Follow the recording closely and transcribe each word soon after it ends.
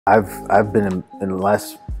I've been in the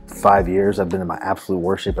last 5 years, I've been in my absolute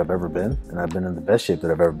worst shape I've ever been, and I've been in the best shape that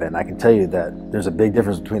I've ever been. I can tell you that there's a big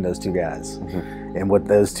difference between those two guys, and what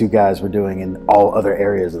those two guys were doing in all other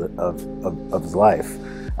areas of life.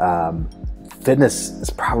 Fitness is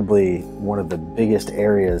probably one of the biggest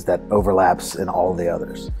areas that overlaps in all the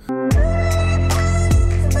others.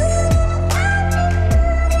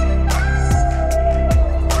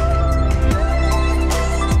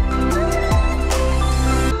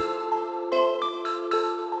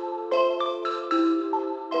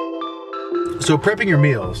 So prepping your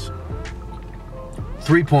meals,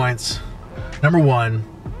 3 points. Number one,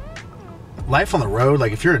 life on the road.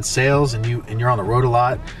 Like if you're in sales and you're on the road a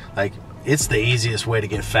lot, like it's the easiest way to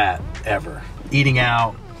get fat ever. Eating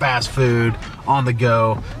out, fast food, on the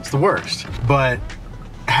go, it's the worst. But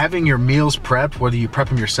having your meals prepped, whether you prep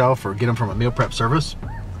them yourself or get them from a meal prep service,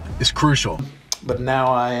 is crucial. But now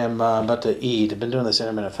I am about to eat. I've been doing this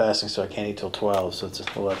intermittent fasting, so I can't eat till 12, so it's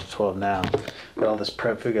 11 to 12 now. Got all this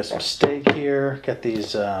prep food, got some steak here, got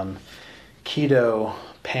these keto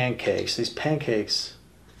pancakes. These pancakes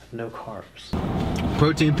have no carbs.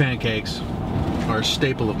 Protein pancakes are a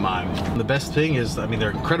staple of mine. And the best thing is, I mean, they're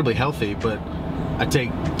incredibly healthy, but I take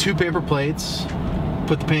 2 paper plates,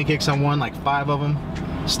 put the pancakes on one, like 5 of them,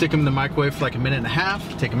 stick them in the microwave for like 1.5 minutes,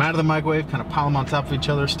 take them out of the microwave, kind of pile them on top of each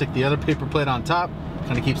other, stick the other paper plate on top,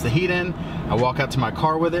 kind of keeps the heat in. I walk out to my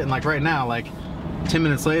car with it, and like right now, like 10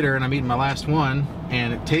 minutes later, and I'm eating my last one,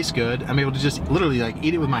 and it tastes good. I'm able to just literally like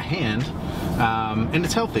eat it with my hand, and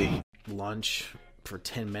it's healthy. Lunch for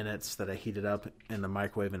 10 minutes that I heated up in the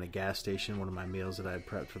microwave in a gas station, one of my meals that I had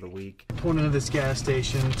prepped for the week. Pulling into this gas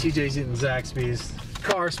station, TJ's eating Zaxby's.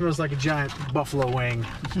 Car smells like a giant buffalo wing.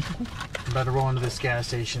 I'm about to roll into this gas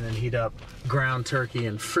station and heat up ground turkey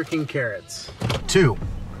and freaking carrots. 2,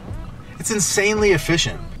 it's insanely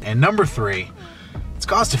efficient. And number 3, it's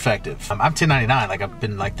cost effective. I'm 1099, like I've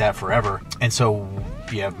been like that forever. And so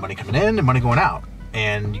you have money coming in and money going out.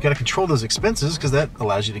 And you got to control those expenses because that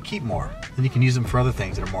allows you to keep more. Then you can use them for other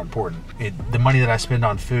things that are more important. The money that I spend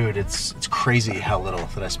on food, it's crazy how little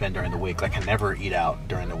that I spend during the week. Like I never eat out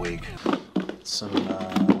during the week. Some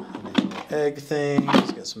egg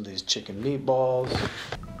things, got some of these chicken meatballs.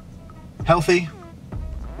 Healthy,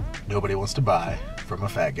 nobody wants to buy from a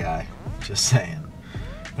fat guy, just saying.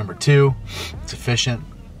 Number 2, it's efficient,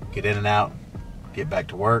 get in and out, get back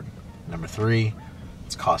to work. Number 3,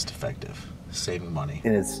 it's cost effective. Saving money.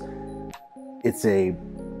 And it's a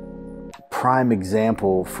prime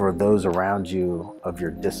example for those around you of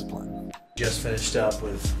your discipline. Just finished up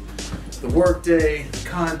with the work day, the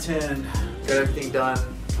content, got everything done,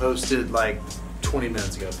 posted like 20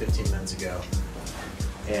 minutes ago, 15 minutes ago.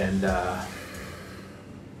 And God,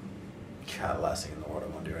 the last thing in the world I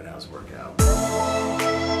want to do right now is work out.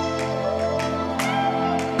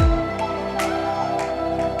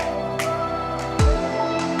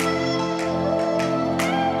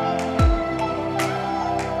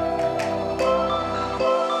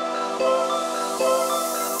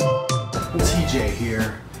 TJ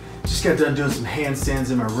here. Just got done doing some handstands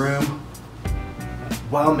in my room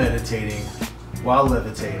while meditating, while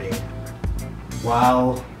levitating,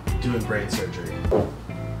 while doing brain surgery.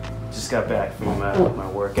 Just got back from my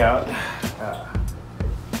workout.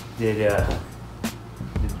 Did the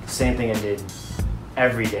same thing I did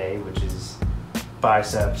every day, which is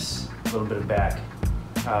biceps, a little bit of back.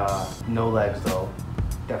 No legs though.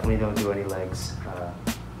 Definitely don't do any legs.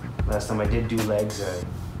 Last time I did do legs, I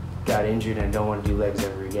got injured and don't want to do legs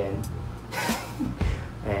ever again.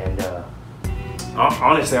 And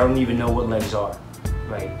honestly, I don't even know what legs are.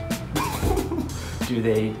 Like, do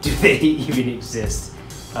they even exist?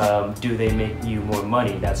 Do they make you more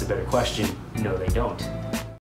money? That's a better question. No, they don't.